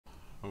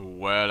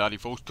Well, howdy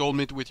folks,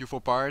 ColdMeat with you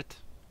for part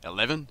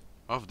 11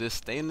 of this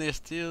stainless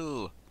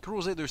steel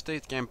Crusader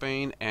state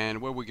campaign.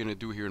 And what we're gonna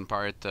do here in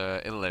part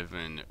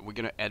 11, we're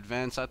gonna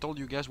advance. I told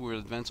you guys we'll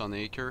advance on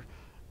Acre,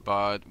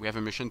 but we have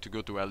a mission to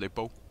go to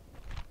Aleppo.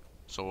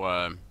 So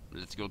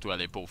let's go to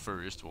Aleppo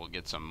first. We'll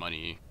get some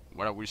money.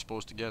 What are we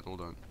supposed to get?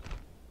 Hold on.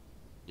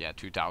 Yeah,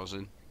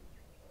 2,000.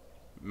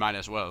 Might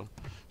as well.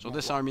 So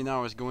this army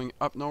now is going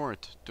up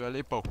north to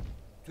Aleppo.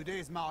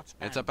 Today's march.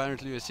 It's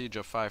apparently a siege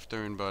of 5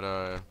 turn,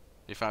 but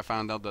if I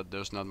found out that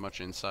there's not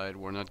much inside,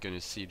 we're not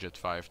gonna siege at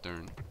 5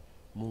 turn.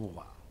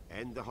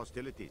 End the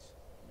hostilities,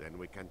 then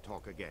we can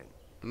talk again.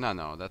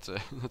 No, that's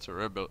a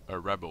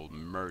rebel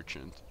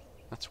merchant.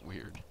 That's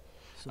weird.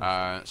 So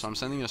I'm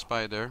sending a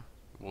spy there.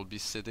 We'll be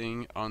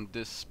sitting on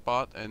this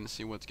spot and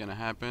see what's gonna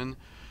happen.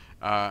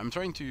 I'm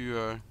trying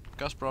to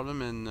cause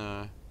problem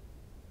in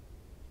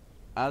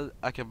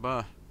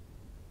Al-Aqaba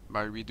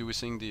by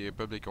reducing the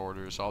public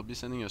order, so I'll be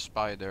sending a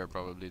spy there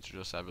probably to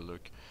just have a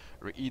look.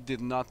 He did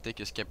not take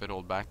his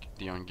capital back.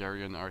 The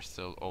Hungarians are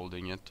still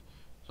holding it,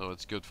 so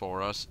it's good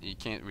for us. He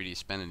can't really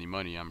spend any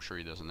money. I'm sure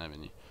he doesn't have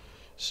any.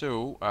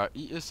 So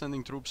he is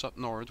sending troops up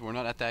north. We're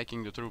not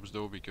attacking the troops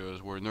though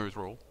because we're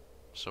neutral,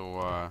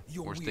 so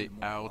we're stay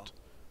out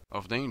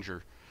of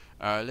danger.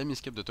 Let me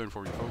skip the turn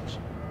for you folks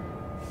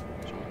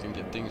so we can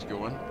get things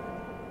going.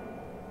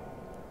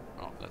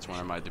 Oh, that's one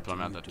of my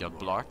diplomats that got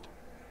blocked.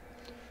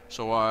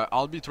 So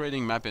I'll be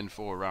trading map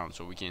info around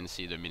so we can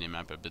see the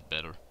minimap a bit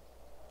better.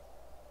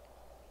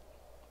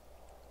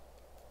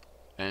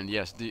 And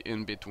yes, the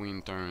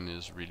in-between turn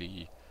is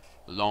really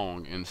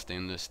long in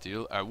stainless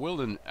steel. I will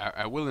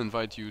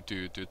invite you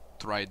to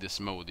try this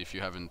mode if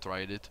you haven't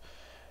tried it.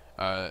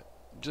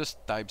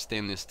 Just type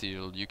stainless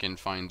steel. You can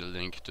find the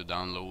link to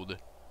download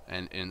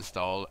and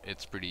install.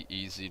 It's pretty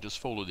easy. Just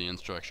follow the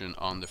instruction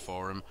on the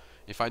forum.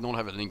 If I don't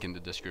have a link in the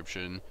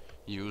description,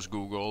 use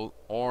Google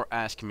or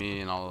ask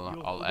me and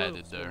I'll add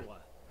it there.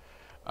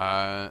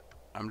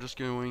 I'm just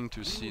going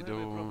to see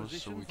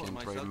those so we can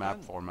trade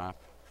map for map.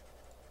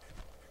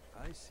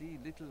 I see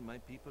little my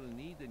people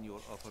need in your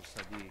offer,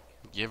 Sadiq.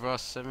 Give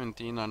us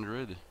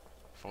 1,700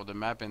 for the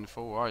map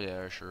info. Oh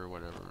yeah, sure,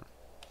 whatever.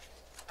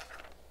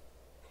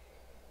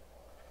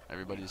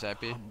 Everybody's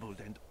happy?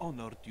 Humbled and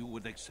honored you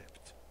would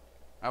accept.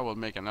 I will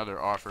make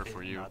another offer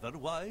for you.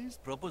 Otherwise,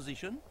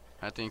 proposition?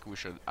 I think we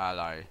should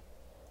ally.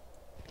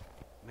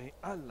 May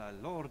Allah,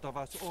 Lord of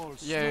us all,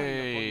 Yay! smile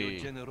upon your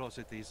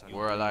generosity, Sadiq.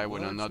 We're allied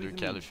with another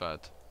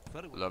caliphate.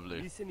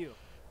 Lovely. Senor.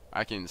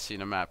 I can see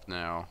the map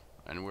now,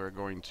 and we're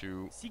going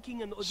to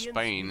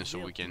Spain so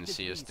we can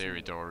see his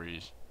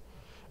territories.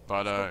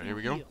 But here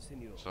we go.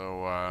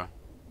 So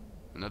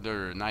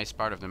another nice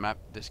part of the map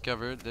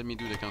discovered. Let me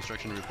do the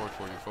construction report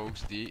for you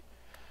folks.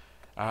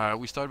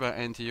 We start by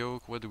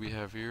Antioch. What do we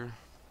have here?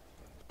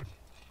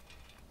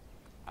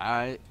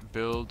 I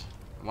build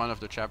one of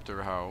the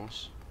chapter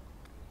house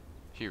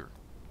here.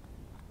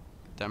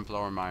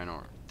 Templar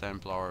minor,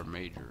 Templar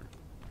major.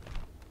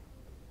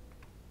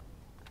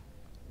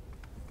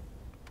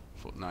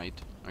 Foot knight.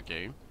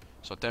 Okay.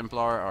 So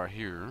Templar are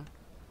here.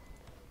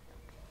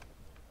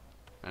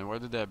 And where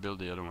did I build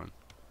the other one?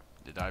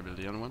 Did I build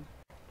the other one?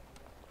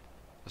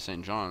 The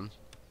St. John's.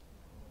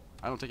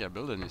 I don't think I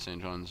built any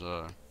St. John's.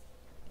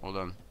 Hold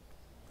on.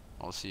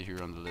 I'll see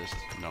here on the list.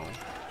 No.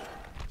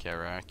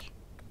 Karak.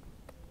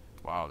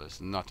 Wow, there's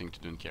nothing to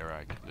do in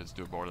Karak. Let's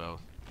do Bordel.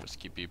 Just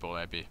keep people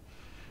happy.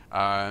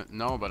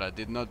 No, but I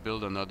did not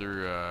build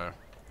another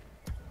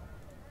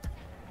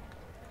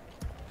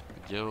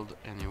guild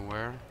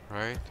anywhere,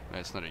 right?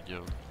 That's not a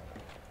guild.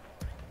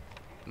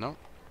 No.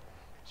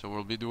 So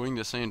we'll be doing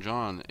the St.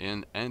 John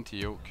in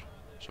Antioch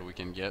so we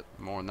can get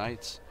more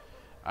knights.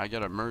 I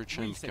got a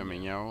merchant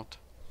coming out.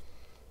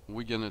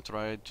 We're gonna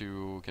try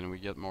to... Can we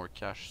get more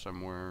cash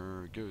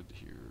somewhere good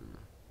here?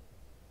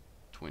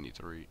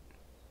 23.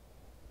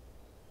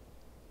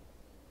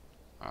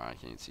 I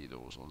can't see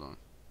those, hold on.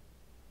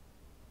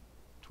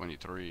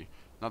 23.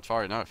 Not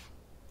far enough.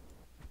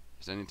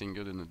 Is anything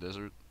good in the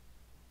desert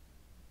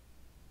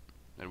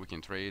that we can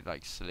trade,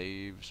 like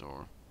slaves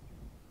or...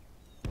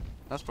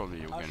 That's probably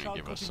gonna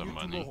give us some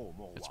money.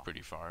 It's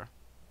pretty far.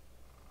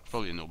 There's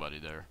probably nobody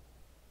there.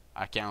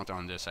 I count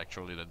on this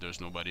actually that there's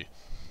nobody.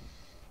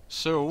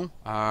 So,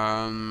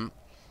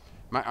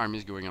 my army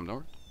is going up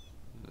north.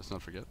 Let's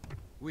not forget.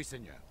 Oui,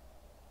 senor.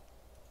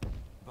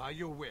 By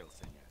your will,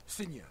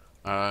 senor.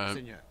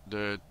 Senor.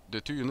 The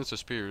 2 units of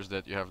spears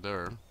that you have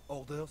there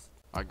Orders.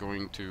 are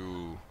going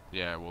to...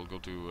 Yeah, we'll go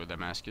to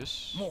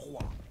Damascus. Mon roi.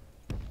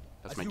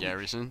 That's my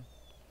garrison.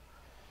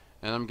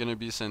 And I'm gonna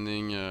be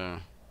sending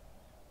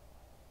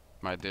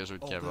my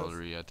desert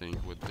cavalry, I think,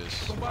 with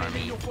this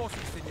army.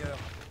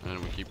 And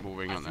we keep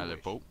moving on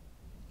Aleppo.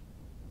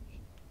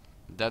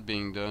 That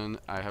being done,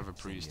 I have a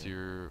priest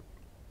here,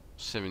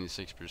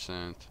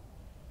 76%.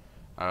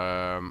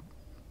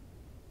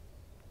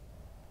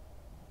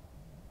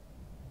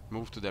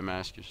 Move to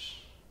Damascus.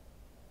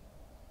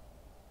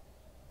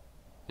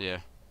 Yeah,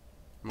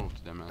 move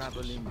to Damascus.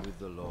 Traveling with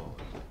the Lord.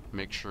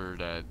 Make sure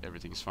that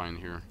everything's fine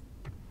here.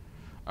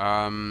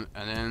 And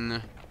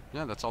then,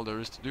 yeah, that's all there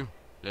is to do.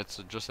 let's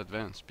just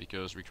advance,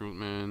 because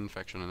recruitment,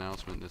 faction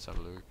announcement, let's have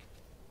a look.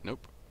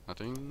 Nope,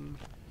 nothing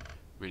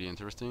really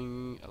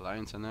interesting.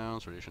 Alliance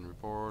announced, relation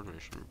report,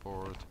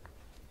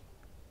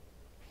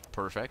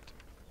 perfect.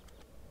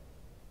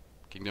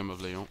 Kingdom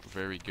of Leon,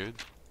 very good.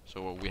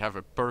 So we have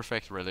a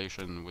perfect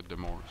relation with the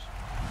Moors.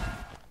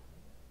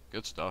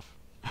 Good stuff.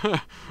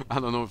 I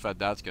don't know if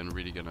that's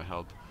really gonna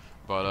help,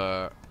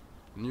 but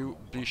new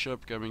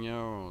bishop coming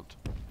out,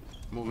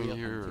 moving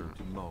here.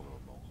 Tomorrow,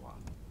 mon roi.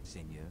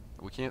 Seigneur,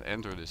 We can't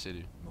enter the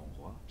city, mon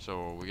roi.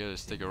 so we gotta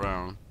stick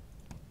around,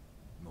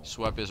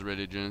 swap his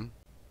religion,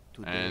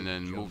 and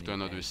then move to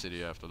another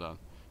city after that.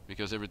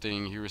 Because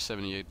everything here is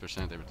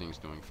 78%, everything's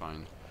doing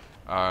fine.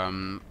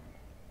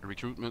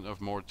 Recruitment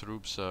of more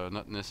troops,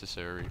 not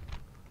necessary,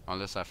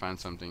 unless I find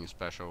something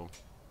special.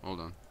 Hold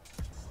on.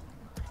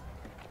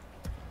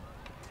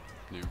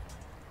 New.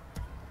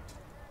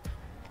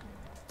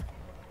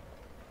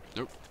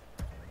 Nope.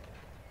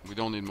 We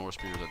don't need more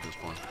spears at this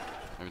point.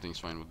 Everything's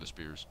fine with the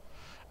spears.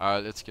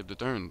 Let's skip the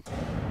turn.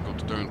 Go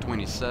to turn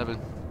 27.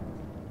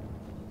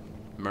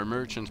 My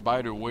merchants,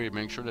 by the way,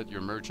 make sure that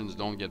your merchants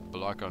don't get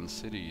blocked on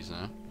cities,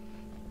 huh?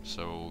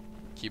 So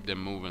keep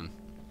them moving.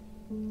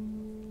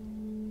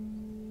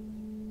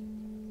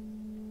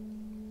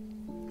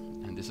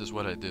 And this is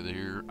what I did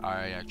here.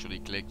 I actually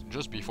clicked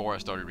just before I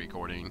started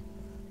recording.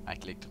 I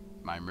clicked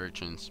my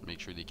merchants, make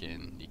sure they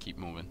keep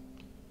moving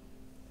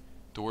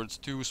towards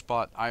 2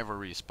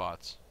 ivory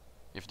spots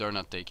if they're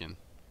not taken.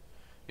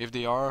 If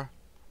they are,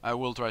 I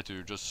will try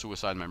to just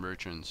suicide my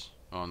merchants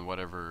on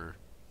whatever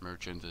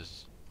merchant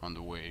is on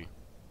the way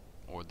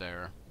or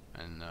there,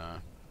 and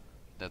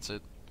that's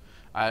it.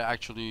 I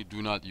actually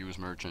do not use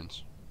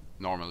merchants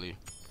normally.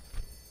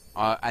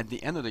 At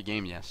the end of the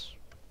game, yes.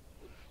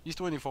 He's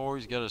 24,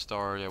 he's got a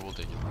star, yeah, we'll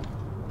take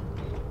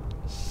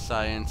it.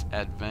 Science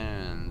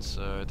advance,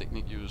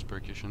 technique use,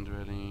 percussion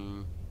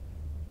drilling.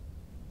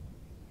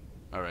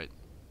 Alright.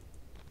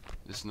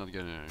 This is not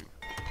gonna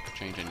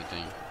change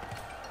anything.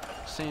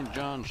 St.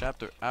 John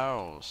chapter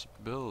house,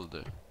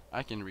 build.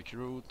 I can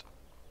recruit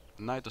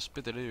Knight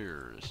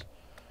Hospitaliers.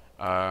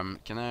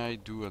 Can I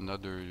do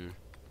another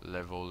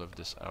level of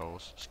this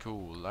house?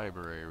 School,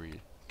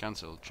 library,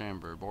 council,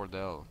 chamber,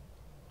 bordel.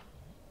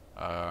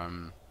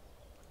 Time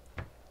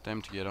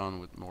to get on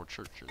with more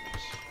churches.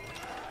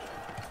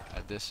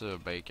 At this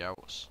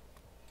bakehouse.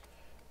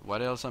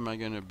 What else am I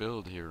gonna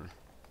build here?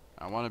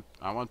 I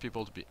want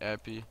people to be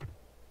happy.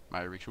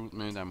 My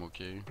recruitment, I'm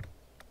okay.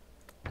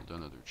 Build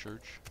another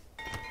church.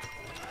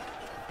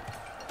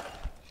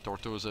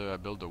 Tortosa, I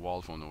built the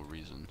wall for no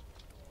reason.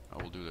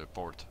 I will do the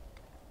port,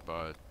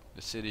 but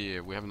the city,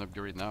 we have an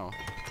upgrade now.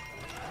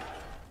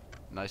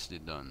 Nicely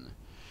done.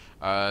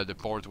 The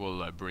port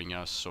will bring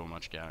us so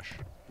much cash.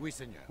 Oui,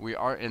 seigneur. We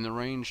are in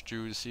range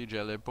to siege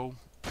Aleppo.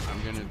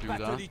 I'm gonna do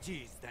Battle that, it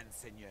is, then,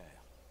 seigneur.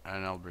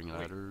 and I'll bring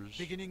ladders.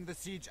 Beginning the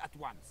siege at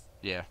once.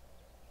 Yeah,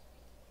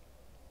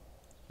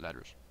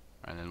 ladders,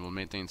 and then we'll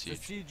maintain The siege.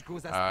 siege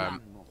goes as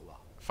planned, mon roi.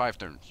 5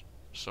 turns.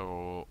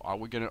 So are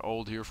we gonna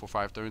hold here for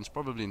 5 turns?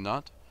 Probably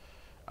not.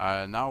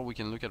 Now we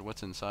can look at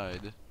what's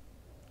inside,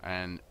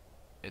 and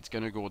it's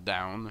gonna go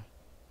down.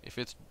 If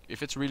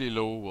it's really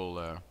low,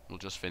 we'll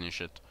just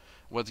finish it.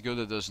 What's good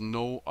that there's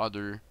no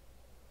other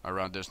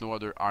around. There's no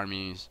other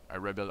armies,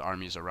 rebel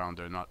armies around.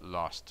 They're not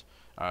lost.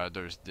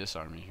 There's this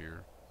army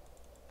here,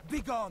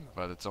 Begone!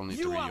 but it's only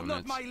You 3 are not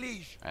units, my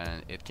liege!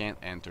 and it can't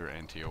enter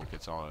Antioch.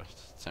 It's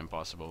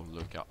impossible.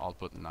 Look, I'll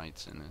put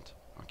knights in it.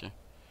 Okay.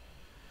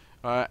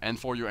 And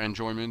for your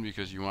enjoyment,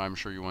 because I'm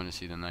sure you want to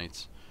see the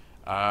knights.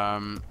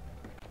 I'm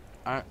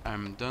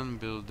done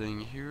building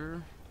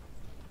here.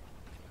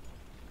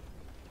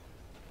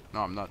 No,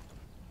 I'm not.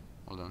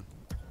 Hold on.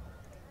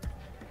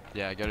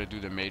 Yeah, I gotta do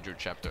the major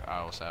chapter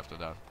house after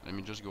that. Let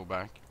me just go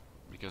back,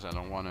 because I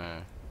don't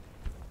wanna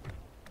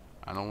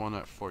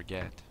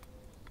forget.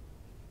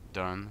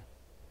 Done.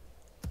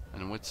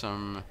 And with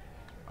some,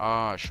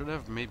 I should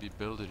have maybe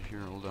built it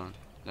here. Hold on.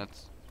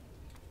 That's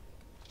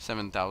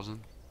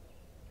 7,000.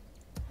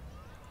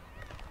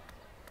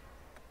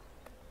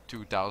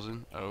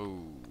 2,000.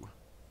 Oh.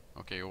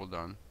 Okay, hold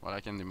on. Well,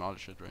 I can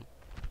demolish it, right?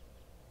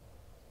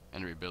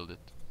 And rebuild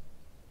it.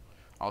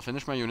 I'll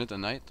finish my unit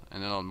tonight,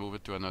 and then I'll move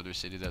it to another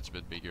city that's a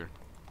bit bigger.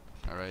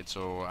 Alright,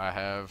 so I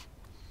have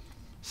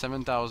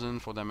 7,000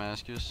 for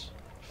Damascus,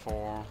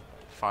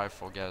 5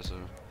 for Gaza,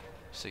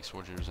 6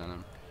 for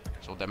Jerusalem.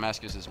 So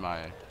Damascus is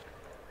my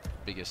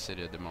biggest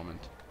city at the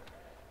moment.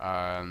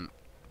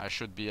 I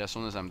should be, as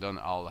soon as I'm done,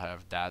 I'll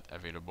have that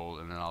available,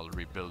 and then I'll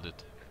rebuild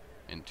it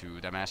into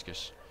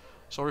Damascus.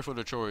 Sorry for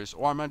the choice,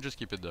 or I might just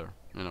keep it there,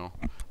 you know.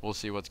 We'll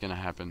see what's gonna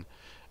happen.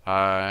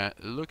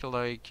 Look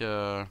like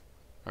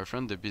our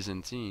friend the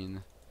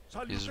Byzantine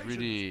is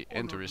really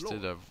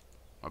interested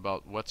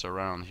about what's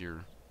around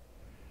here.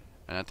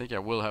 And I think I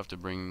will have to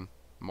bring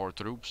more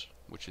troops,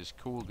 which is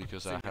cool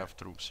because I have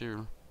troops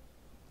here.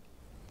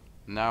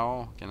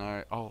 Now, can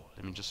I... Oh,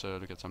 let me just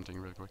look at something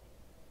real quick.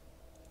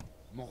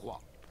 Mon roi.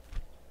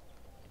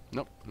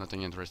 Nope,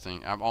 nothing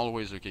interesting. I'm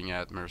always looking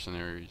at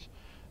mercenaries.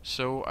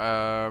 So,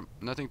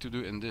 nothing to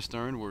do in this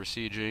turn. We're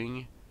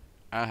sieging.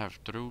 I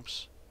have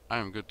troops. I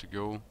am good to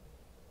go.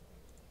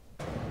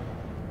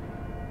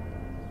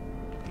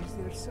 Is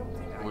there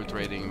something I We're can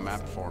trading do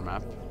map for for you?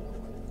 map.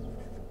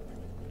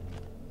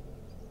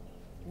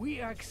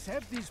 We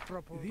accept this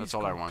proposal. That's This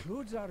all I want.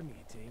 concludes our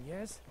meeting,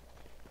 yes?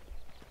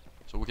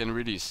 So we can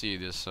really see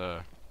this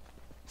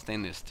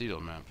stainless steel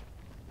map.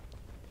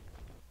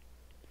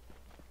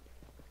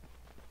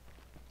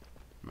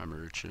 My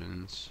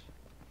merchants.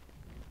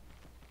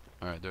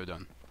 Alright, they're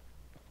done.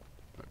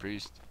 My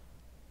priest.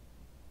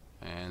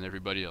 And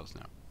everybody else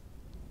now.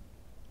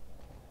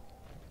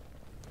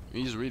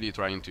 He's really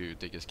trying to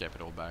take his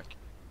capital back.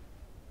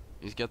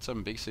 He's got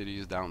some big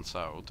cities down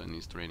south and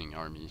he's training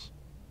armies.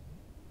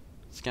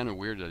 It's kind of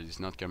weird that he's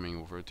not coming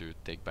over to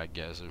take back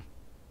Gaza.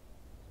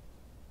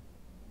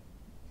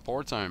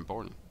 Ports are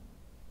important.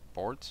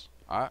 Ports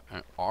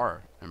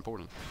are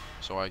important.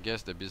 So I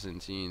guess the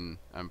Byzantine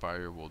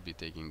Empire will be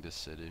taking this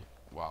city.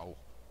 Wow.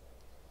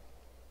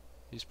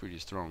 He's pretty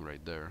strong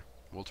right there.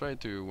 We'll try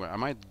to... I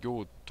might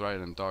go try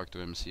and talk to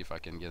him, see if I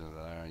can get an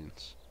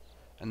alliance.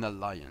 An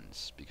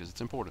alliance, because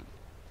it's important.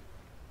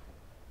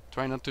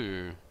 Try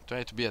to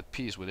be at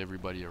peace with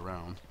everybody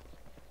around.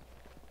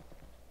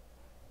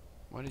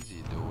 What is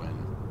he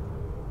doing?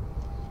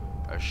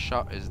 A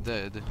shot is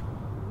dead.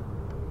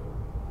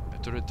 A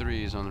turret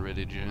 3 is on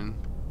religion.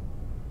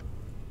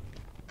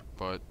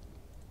 But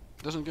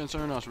doesn't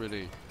concern us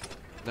really.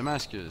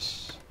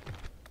 Damascus.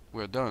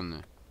 We're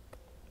done.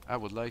 I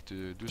would like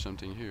to do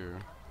something here,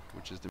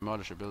 which is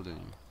demolish a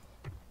building.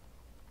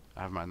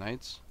 I have my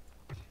knights.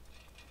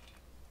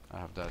 I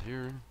have that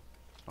here.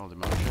 I'll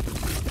demolish it.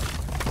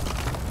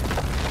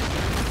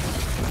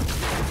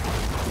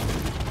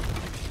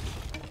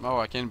 Oh,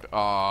 I can't.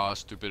 Ah,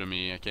 stupid of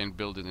me. I can't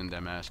build it in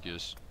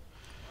Damascus.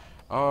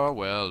 Oh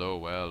well, oh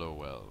well, oh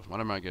well. What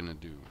am I gonna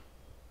do?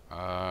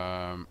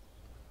 Now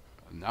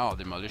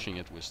demolishing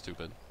it was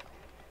stupid.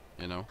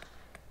 You know.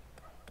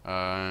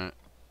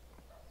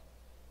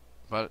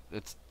 But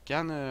it's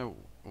kinda.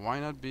 Why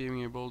not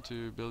being able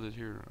to build it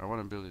here? I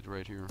want to build it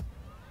right here.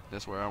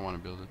 That's where I want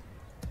to build it.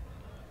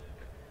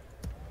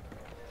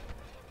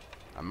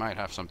 I might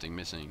have something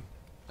missing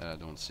that I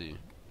don't see.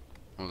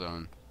 Hold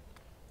on.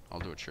 I'll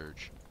do a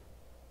church.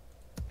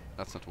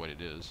 That's not what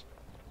it is.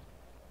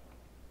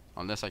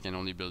 Unless I can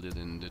only build it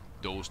in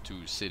those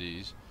two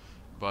cities.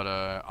 But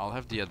I'll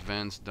have the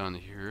advance done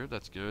here.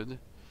 That's good.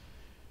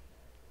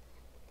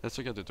 Let's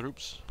look at the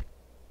troops.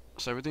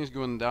 So everything's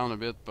going down a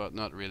bit, but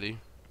not really.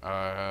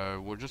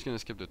 We're just gonna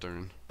skip the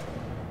turn.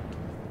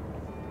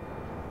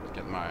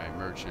 Get my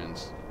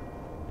merchants.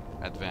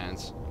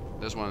 Advance.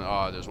 There's one.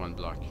 There's one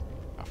block.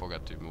 I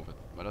forgot to move it,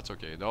 but that's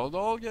okay.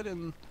 They'll get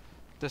in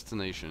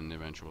destination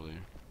eventually.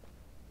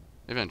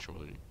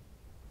 Eventually,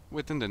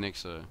 within the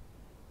next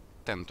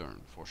 10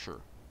 turn for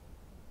sure.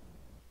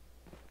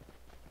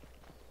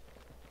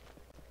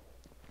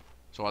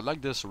 So I'd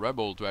like this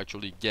rebel to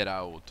actually get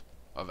out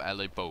of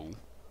Aleppo,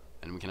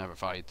 and we can have a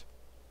fight.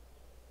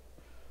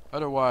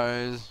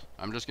 Otherwise,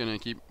 I'm just gonna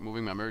keep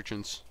moving my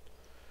merchants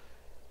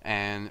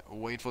and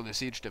wait for the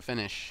siege to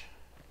finish.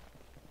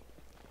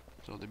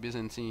 So the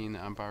Byzantine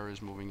Empire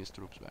is moving his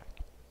troops back.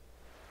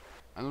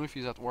 I don't know if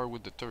he's at war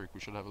with the Turk. We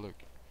should have a look.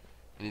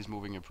 And he's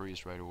moving a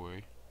priest right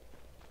away.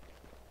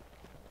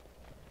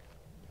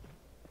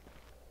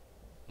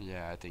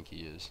 Yeah, I think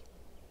he is.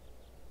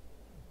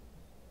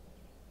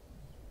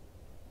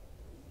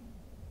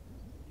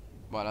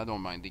 But I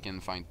don't mind.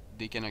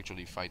 They can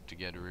actually fight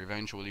together.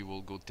 Eventually,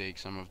 we'll go take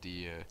some of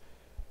the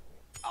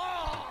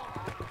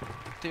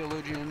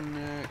Theologian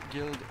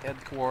Guild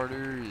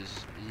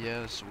headquarters.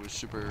 Yes, we're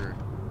super.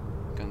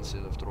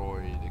 Council of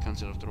Troy. The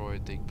Council of Troy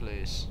take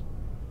place.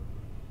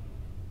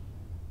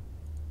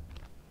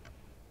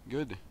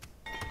 Good.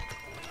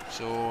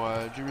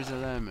 So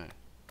Jerusalem,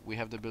 we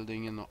have the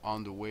building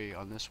on the way.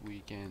 Unless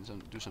we can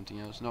do something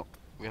else. No,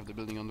 we have the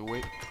building on the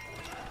way.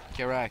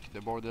 Kerak, the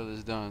bordel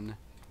is done.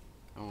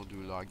 And we'll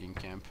do logging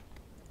camp,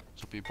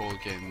 so people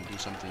can do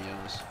something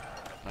else,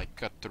 like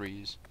cut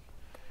trees.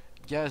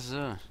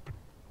 Gaza,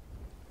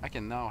 I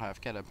can now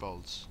have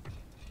catapults.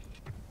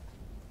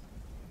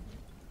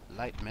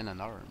 Light men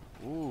and arm.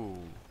 Ooh.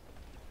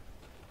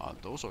 Oh,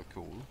 those are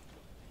cool.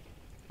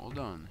 Hold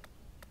on.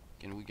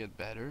 Can we get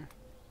better?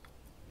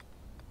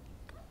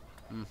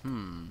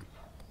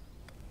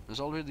 There's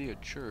already a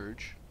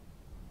church.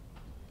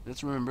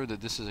 Let's remember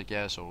that this is a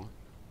castle.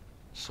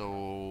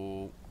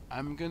 So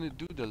I'm gonna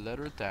do the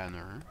leather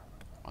tanner.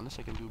 Unless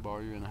I can do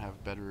barrier and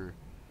have better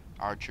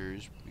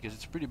archers, because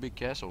it's a pretty big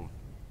castle.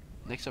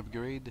 Next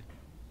upgrade.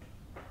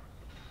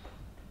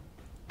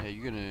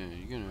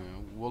 Yeah,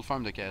 we'll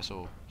farm the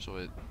castle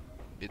so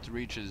it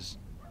reaches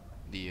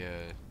the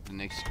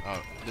next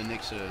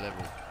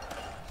level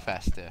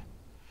faster.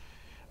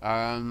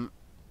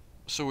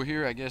 So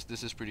here I guess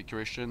this is pretty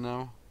Christian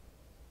now.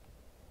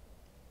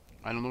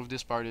 I don't know if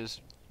this part is,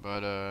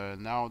 but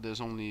now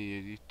there's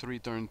only 3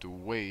 turns to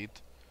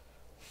wait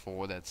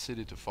for that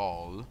city to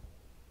fall.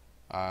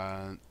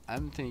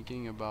 I'm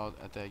thinking about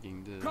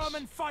attacking this. Come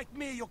and fight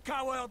me, you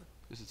coward!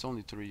 Because it's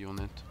only 3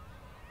 units.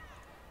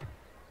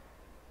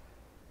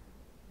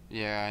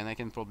 Yeah, and I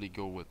can probably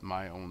go with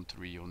my own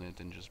 3 unit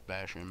and just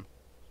bash him.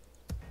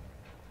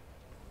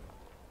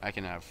 I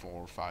can have 4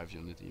 or 5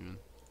 unit even.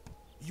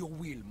 Your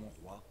will, mon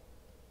roi.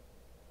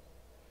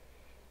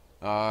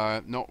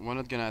 No, we're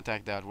not gonna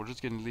attack that. We're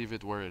just gonna leave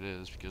it where it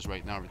is because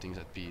right now everything's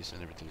at peace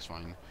and everything's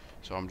fine.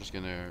 So I'm just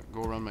gonna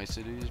go around my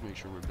cities, make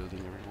sure we're building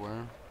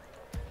everywhere.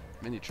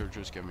 Many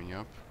churches coming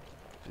up.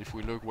 If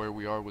we look where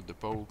we are with the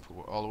Pope,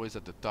 we're always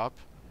at the top,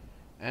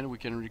 and we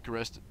can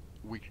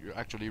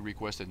actually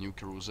request a new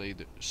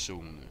crusade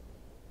soon.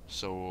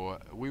 So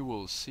we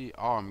will see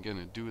how I'm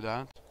gonna do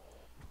that.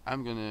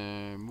 I'm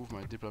gonna move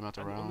my diplomat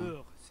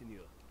around.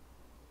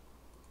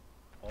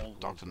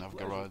 Talk to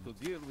Novgorod to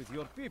deal with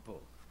your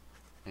people.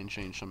 and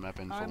change some map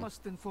I info.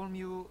 must inform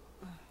you,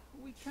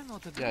 we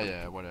cannot agree.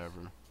 Yeah,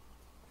 whatever.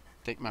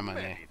 Take my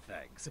money. Many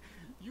thanks.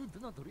 You do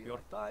not realize your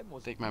time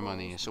was Take my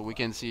money so we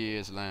can see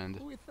his land,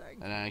 We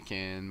thank and I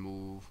can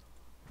move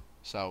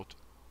south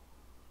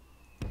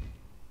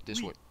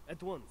this way.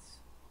 At once.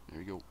 There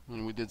we go.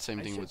 And we did the same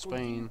I thing shall with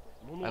Spain.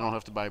 continue. I don't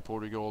have to buy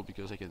Portugal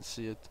because I can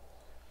see it.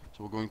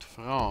 So we're going to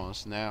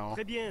France now.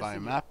 Très bien, By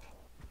Seigneur. map.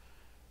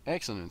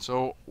 Excellent.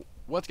 So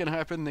what's gonna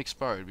happen next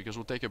part? Because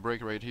we'll take a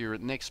break right here.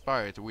 Next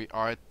part we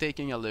are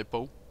taking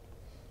Aleppo.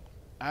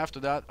 After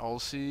that I'll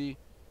see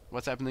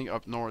what's happening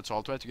up north. So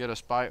I'll try to get a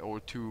spy or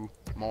 2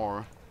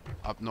 more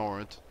up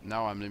north.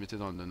 Now I'm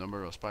limited on the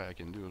number of spy I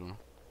can do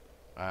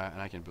though.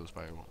 And I can build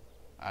spy. Well,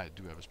 I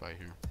do have a spy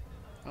here.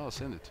 I'll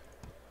send it.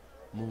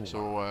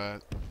 So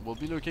we'll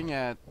be looking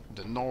at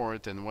the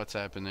north and what's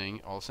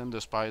happening. I'll send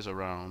the spies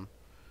around,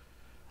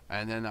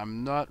 and then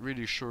I'm not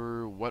really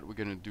sure what we're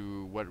gonna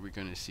do, what we're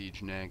gonna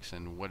siege next,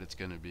 and what it's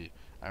gonna be.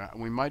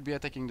 We might be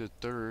attacking the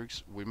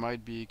Turks. We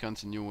might be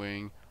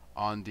continuing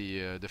on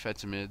the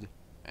Fatimid,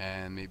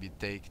 and maybe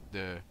take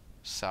the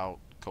south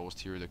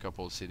coast here, the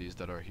couple cities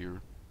that are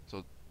here.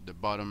 So the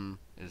bottom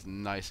is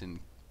nice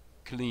and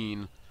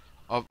clean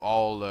of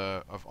all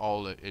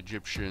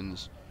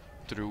Egyptians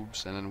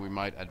troops, and then we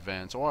might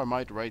advance, or I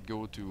might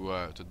go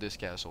to this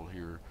castle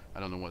here. I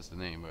don't know what's the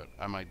name, but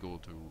I might go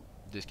to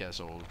this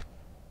castle,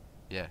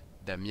 yeah,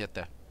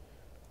 Damietta,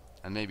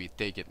 and maybe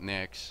take it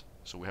next,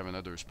 so we have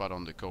another spot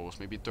on the coast.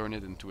 Maybe turn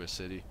it into a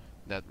city.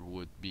 That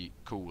would be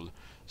cool.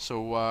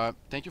 So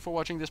thank you for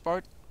watching this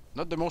part.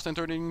 Not the most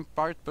entertaining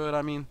part, but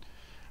I mean,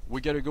 we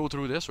gotta go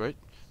through this, right?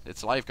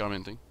 It's live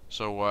commenting.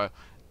 So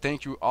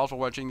thank you all for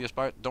watching this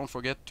part. Don't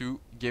forget to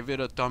give it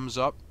a thumbs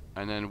up.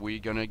 And then we're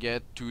gonna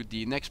get to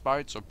the next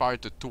part, so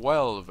part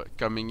 12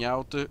 coming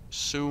out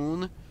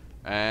soon.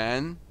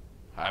 And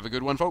have a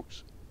good one,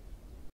 folks.